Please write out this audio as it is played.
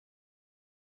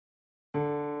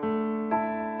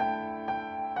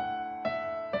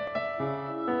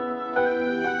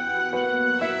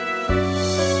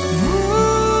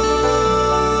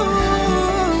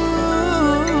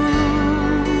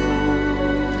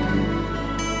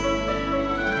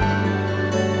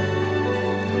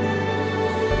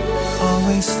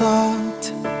always thought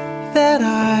that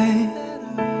I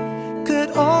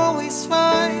could always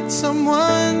find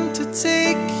someone to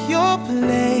take your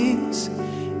place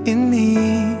in me.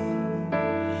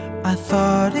 I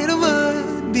thought it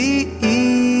would be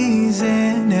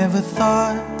easy, never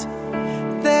thought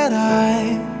that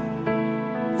I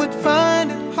would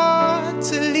find it hard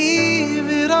to leave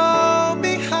it all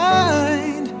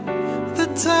behind. The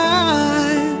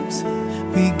times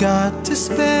we got to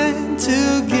spend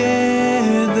together,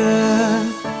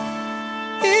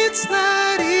 it's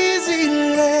not easy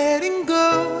letting go.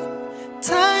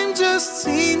 Time just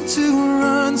seemed to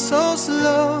run so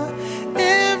slow.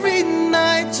 Every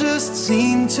night just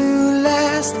seemed to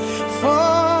last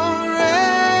forever.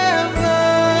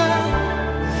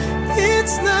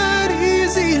 It's not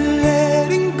easy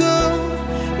letting go,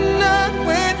 not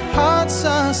when hearts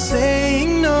are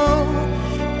saying no.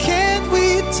 Can't we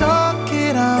talk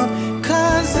it out?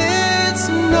 'Cause it's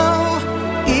no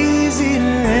easy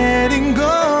letting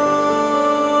go.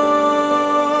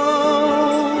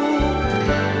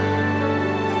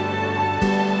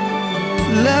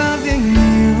 Loving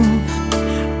you,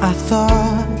 I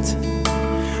thought,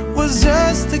 was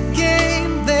just a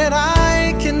game that I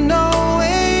can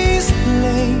always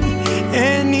play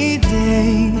any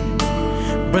day.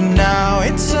 But now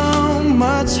it's so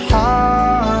much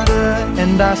harder,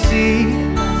 and I see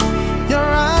your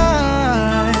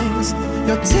eyes,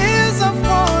 your tears.